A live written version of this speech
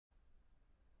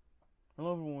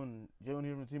Hello everyone, Jalen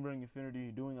here from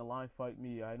TBIJalen doing a live fight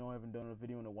me. I know I haven't done a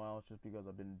video in a while, it's just because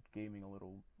I've been gaming a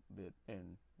little bit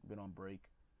and been on break,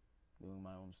 doing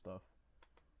my own stuff.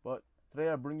 But today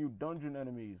I bring you Dungeon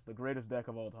Enemies, the greatest deck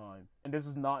of all time. And this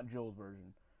is not Joel's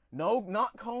version. No,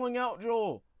 not calling out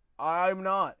Joel. I'm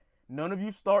not. None of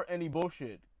you start any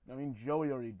bullshit. I mean,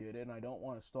 Joey already did it, and I don't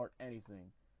want to start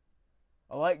anything.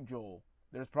 I like Joel.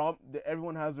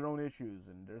 Everyone has their own issues,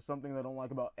 and there's something I don't like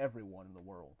about everyone in the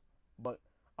world. But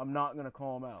I'm not gonna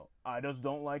call him out. I just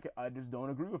don't like it. I just don't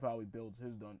agree with how he builds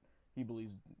his he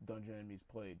believes Dungeon Enemies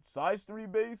played. Size 3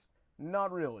 base?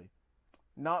 Not really.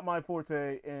 Not my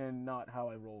forte and not how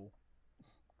I roll.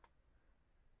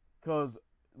 Cause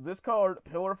this card,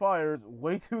 Pillar of Fire, is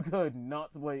way too good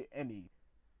not to play any.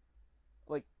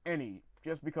 Like any.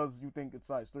 Just because you think it's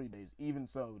size 3 base. Even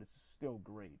so, it's still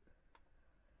great.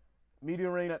 Meteor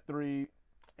Rain at 3,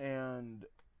 and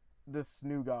this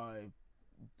new guy,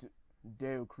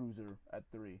 Deo Cruiser at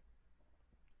 3.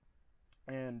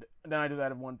 And then I just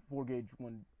added one 4-gauge,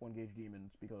 one gauge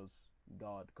demons because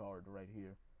God card right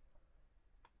here.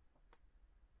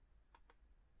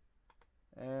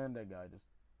 And that guy just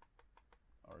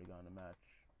already got in a match,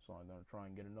 so I'm gonna try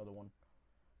and get another one.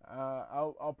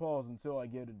 I'll pause until I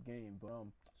get a game, but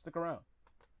stick around.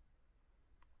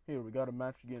 Here we got a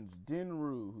match against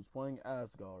Dinru, who's playing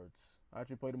Asgards. I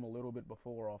actually played him a little bit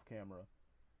before off camera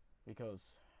because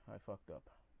I fucked up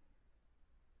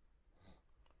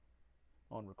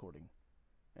on recording.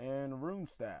 And Rune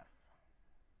Staff.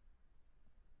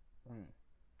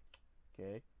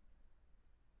 Okay.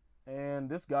 And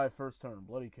this guy first turn,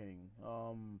 Bloody King.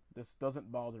 This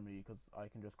doesn't bother me because I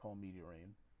can just call Meteor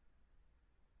Rain.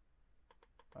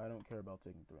 I don't care about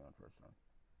taking 3 on first turn.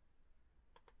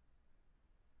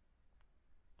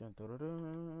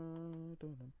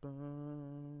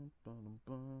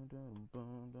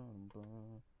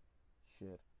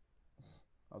 Shit.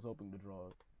 I was hoping to draw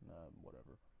it. Nah,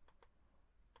 whatever.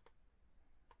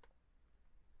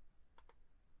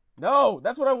 No!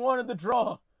 That's what I wanted to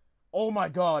draw! Oh my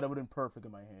god, that would have been perfect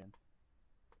in my hand.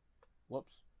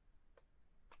 Whoops.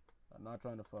 I'm not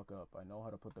trying to fuck up. I know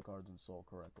how to put the cards in Soul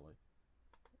correctly.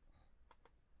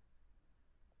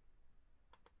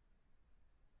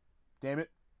 Damn it.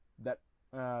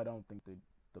 I don't think the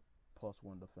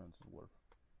 +1 defense is worth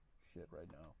shit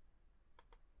right now.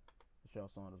 The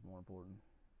Shalsan is more important.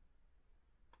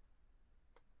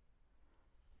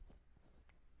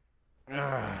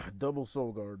 Double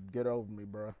Soul Guard. Get over me,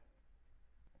 bruh.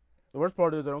 The worst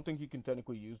part is I don't think you can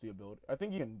technically use the ability. I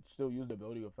think you can still use the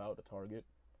ability without the target.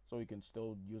 So you can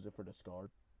still use it for discard.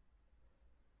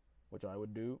 Which I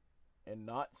would do. And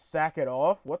not sack it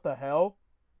off? What the hell?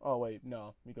 Oh, wait.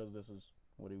 No. Because this is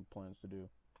what he plans to do.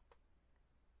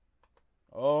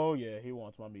 Oh, yeah. He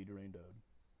wants my Meteor Rain dead.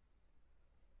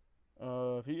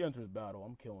 If he enters battle,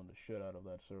 I'm killing the shit out of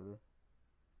that Surtur.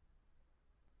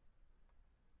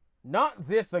 Not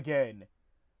this again!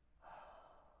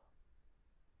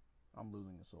 I'm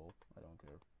losing the soul. I don't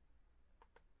care.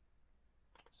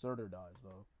 Surtur dies,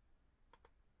 though.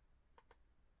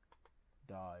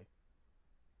 Die.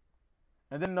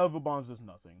 And then Nova Bonds does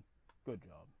nothing. Good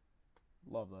job.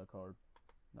 Love that card.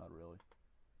 Not really.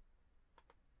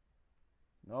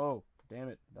 No. Damn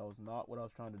it. That was not what I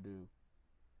was trying to do.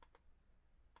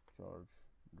 Charge.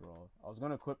 Draw. I was going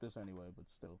to equip this anyway, but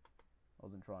still. I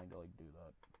wasn't trying to, like, do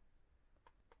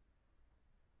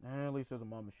that. At least there's a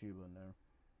Mama Shiba in there.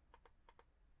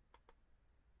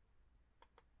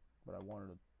 But I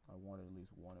wanted at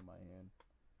least one in my hand.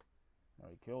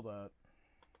 Alright, kill that.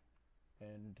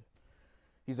 And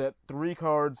he's at 3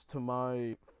 cards to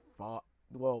my 5.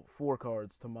 Well, 4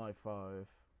 cards to my 5.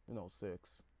 No,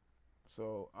 6.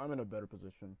 So I'm in a better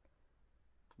position.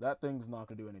 That thing's not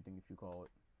gonna do anything if you call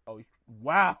it. Oh,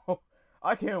 wow!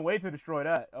 I can't wait to destroy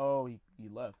that. Oh, he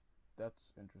left. That's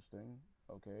interesting.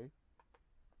 Okay.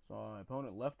 So my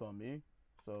opponent left on me.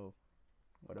 So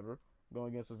whatever.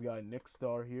 Going against this guy Nick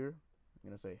Star here. I'm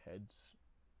gonna say heads.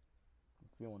 I'm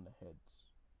feeling the heads.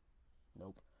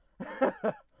 Nope.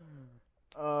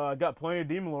 I got plenty of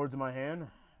Demon Lords in my hand.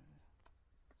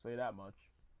 Say that much.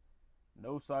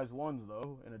 No size 1s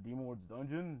though in a Demon Lord's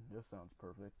dungeon. This sounds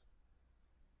perfect.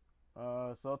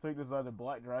 So I'll take this as either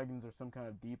Black Dragons or some kind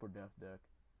of deep or death deck.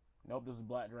 Nope, this is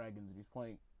Black Dragons and he's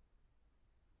playing.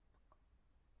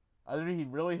 Either he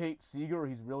really hates Seeger or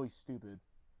he's really stupid.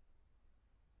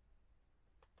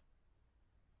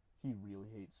 He really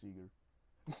hates Seeger.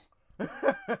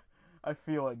 I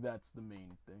feel like that's the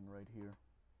main thing right here.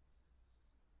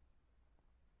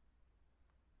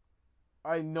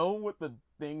 I know what the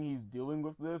thing he's doing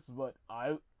with this, but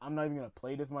I'm not even going to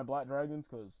play this in my Black Dragons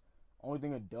because Only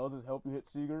thing it does is help you hit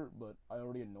Seeger, but I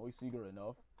already annoy Seeger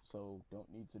enough, so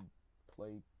don't need to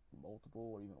play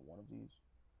multiple or even one of these.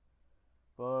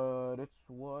 But it's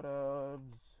whatevs.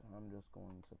 I'm just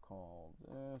going to call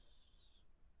this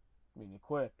being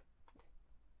equip.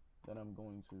 Then I'm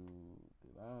going to do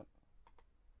that.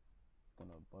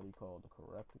 Gonna buddy call the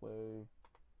correct way.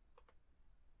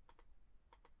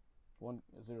 1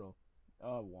 0.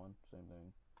 1, same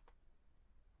thing.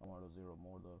 I wanted a 0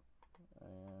 more though.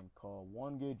 And call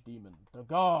 1 gauge demon. The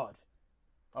god!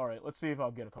 Alright, let's see if I'll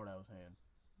get a card out of his hand.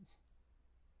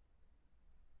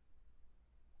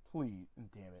 Please,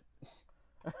 damn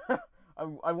it.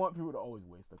 I want people to always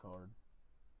waste a card.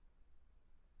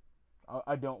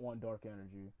 I don't want dark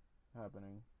energy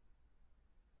happening.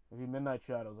 If he's Midnight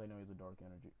Shadows, I know he's a dark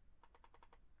energy.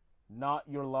 Not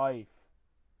your life.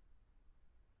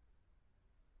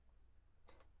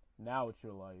 Now it's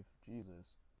your life.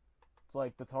 Jesus. It's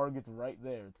like the target's right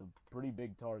there. It's a pretty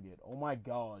big target. Oh my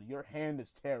god, your hand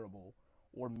is terrible.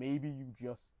 Or maybe you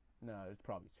just... Nah, it's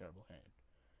probably a terrible hand.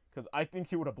 Because I think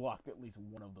he would have blocked at least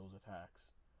one of those attacks.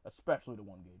 Especially the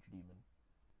 1 gauge demon.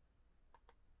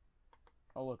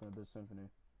 Oh look, an Abyss Symphony.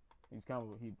 He's kind of...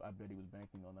 I bet he was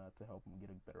banking on that to help him get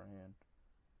a better hand.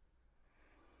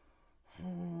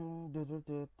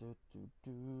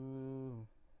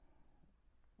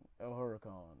 El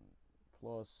Huracan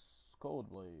plus Cold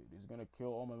Blade. He's gonna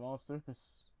kill all my monsters.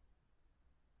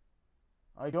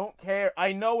 I don't care.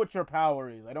 I know what your power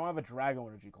is. I don't have a Dragon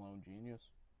Energy clone, genius.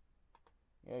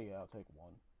 Yeah, I'll take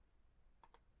 1.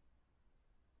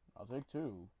 I'll take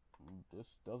 2.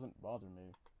 This doesn't bother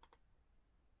me.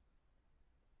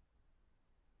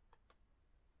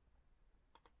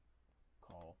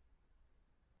 Call.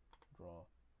 Draw.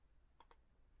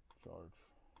 Charge.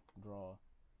 Draw.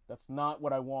 That's not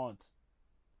what I want.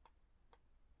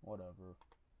 Whatever.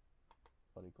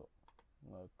 What do you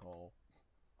call?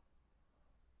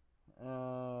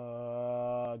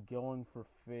 Going for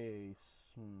face.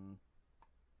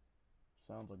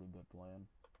 Sounds like a good plan.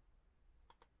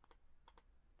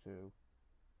 2.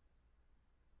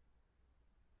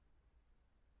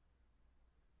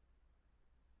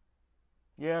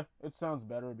 Yeah, it sounds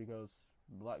better because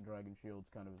Black Dragon Shield's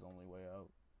kind of his only way out.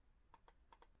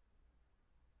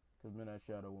 Because Midnight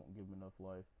Shadow won't give him enough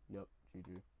life. Yep,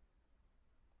 GG.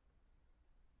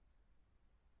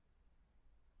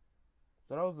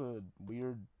 So that was a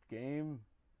weird game.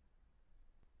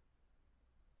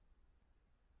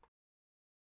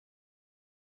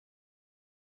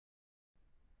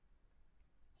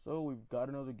 So we've got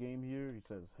another game here. He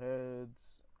says heads.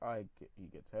 He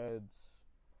gets heads.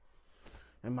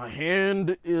 And my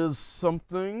hand is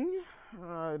something.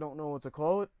 I don't know what to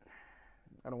call it.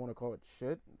 I don't want to call it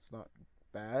shit. It's not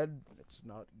bad. It's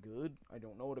not good. I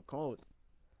don't know what to call it.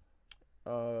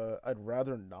 I'd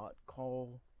rather not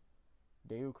call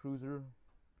Deo Cruiser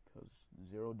because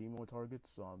 0 demo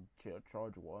targets, so I'm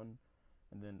charge 1,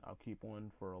 and then I'll keep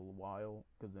 1 for a while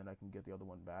because then I can get the other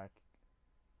one back.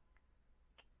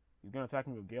 He's gonna attack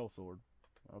me with Gale Sword.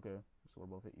 Okay, so we're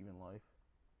both at even life.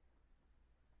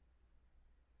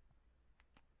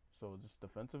 So just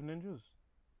defensive ninjas,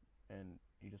 and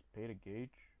you just paid a gauge.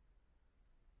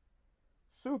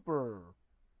 Super.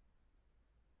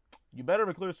 You better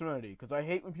declare Serenity, because I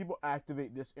hate when people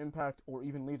activate this impact or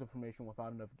even lethal formation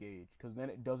without enough gauge, because then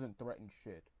it doesn't threaten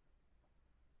shit.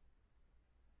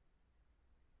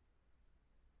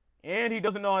 And he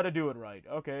doesn't know how to do it right.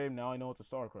 Okay, now I know it's a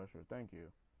Star Crusher. Thank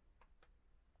you.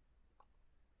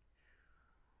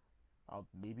 I'll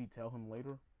maybe tell him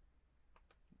later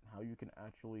how you can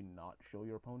actually not show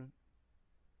your opponent.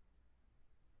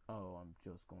 Oh, I'm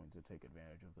just going to take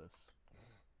advantage of this.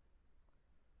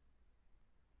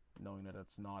 Knowing that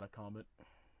it's not a comet.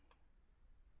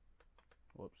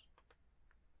 Whoops.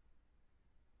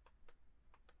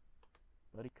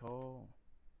 Buddy call.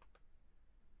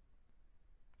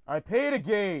 I paid a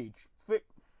gauge.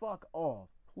 Fuck off,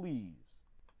 please.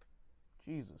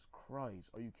 Jesus Christ,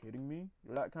 are you kidding me?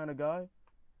 You're that kind of guy?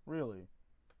 Really?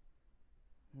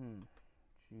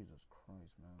 Jesus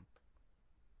Christ, man.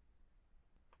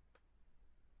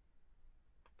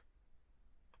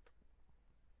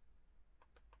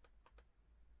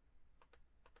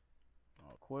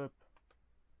 I'll equip.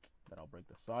 Then I'll break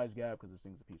the size gap because this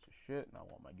thing's a piece of shit and I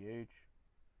want my gauge.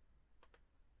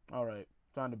 Alright,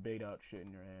 time to bait out shit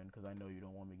in your hand because I know you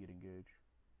don't want me getting gauge.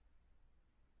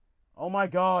 Oh my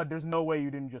god, there's no way you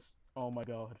didn't just... Oh my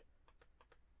god.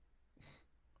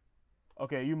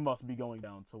 Okay, you must be going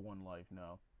down to 1 life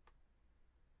now.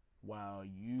 Wow,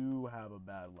 you have a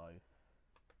bad life.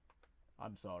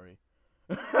 I'm sorry.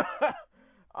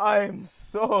 I'm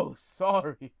so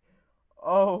sorry.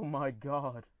 Oh my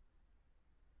god.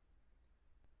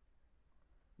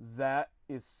 That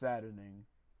is saddening.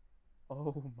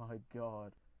 Oh my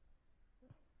god.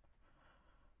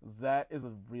 That is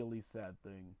a really sad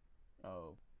thing.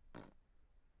 Oh.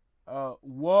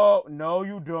 Whoa. No,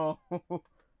 you don't.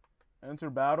 Enter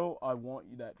battle. I want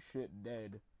you that shit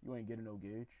dead. You ain't getting no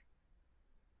gauge.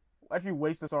 Actually,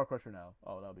 waste the Star Crusher now.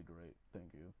 Oh, that'd be great.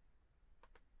 Thank you.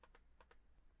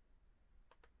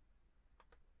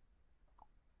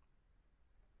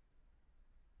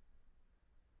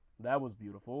 That was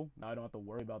beautiful. Now I don't have to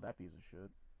worry about that piece of shit.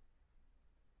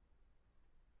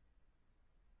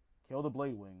 Kill the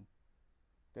Blade Wing.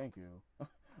 Thank you. I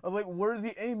was like, where's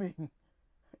he aiming?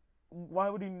 Why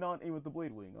would he not aim at the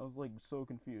Blade Wing? I was like so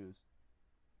confused.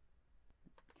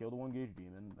 Kill the 1 gauge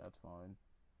demon. That's fine.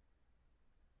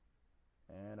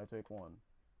 And I take 1.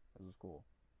 This is cool.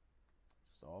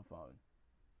 It's all fine.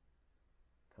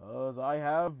 Cause I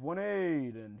have 1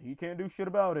 aid and he can't do shit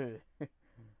about it.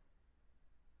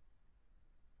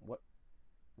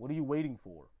 What are you waiting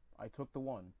for? I took the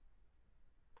 1.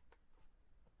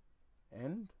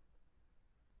 And?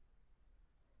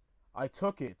 I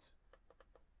took it.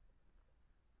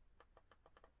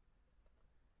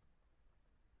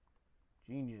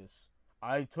 Genius.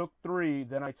 I took 3,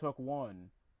 then I took 1.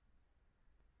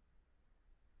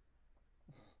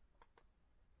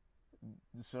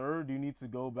 Sir, do you need to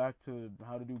go back to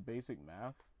how to do basic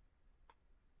math?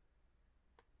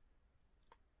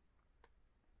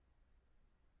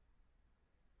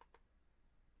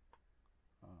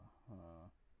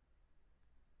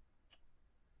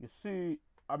 You see,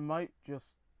 I might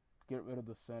just get rid of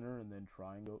the center and then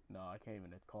try and go. No, I can't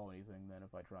even call anything then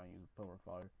if I try and use Pillar of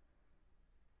Fire.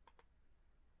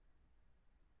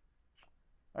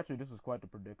 Actually, this is quite the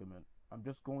predicament. I'm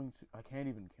just going to. I can't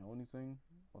even kill anything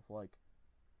with like.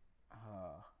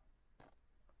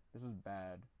 This is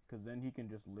bad because then he can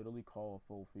just literally call a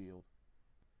full field.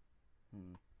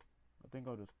 I think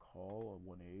I'll just call a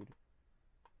 1 aid.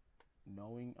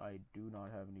 Knowing I do not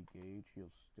have any gauge,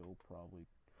 he'll still probably.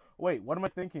 Wait, what am I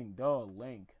thinking? Duh,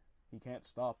 Link. He can't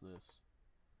stop this.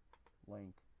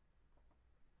 Link.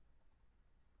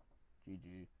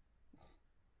 GG.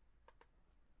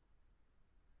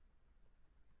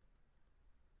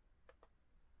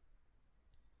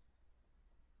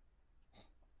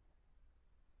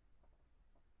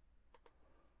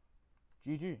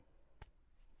 GG.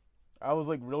 I was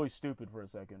like really stupid for a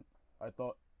second. I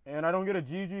thought, and I don't get a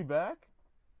GG back?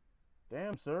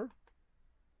 Damn, sir.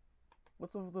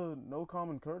 What's of the no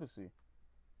common courtesy?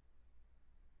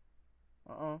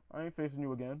 I ain't facing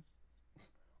you again.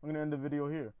 I'm gonna end the video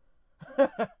here.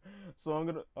 So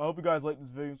I hope you guys like this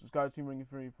video. Subscribe to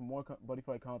TBIJalen for more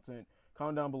Buddyfight content.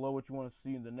 Comment down below what you want to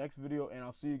see in the next video, and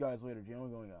I'll see you guys later. Jalen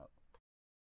going out.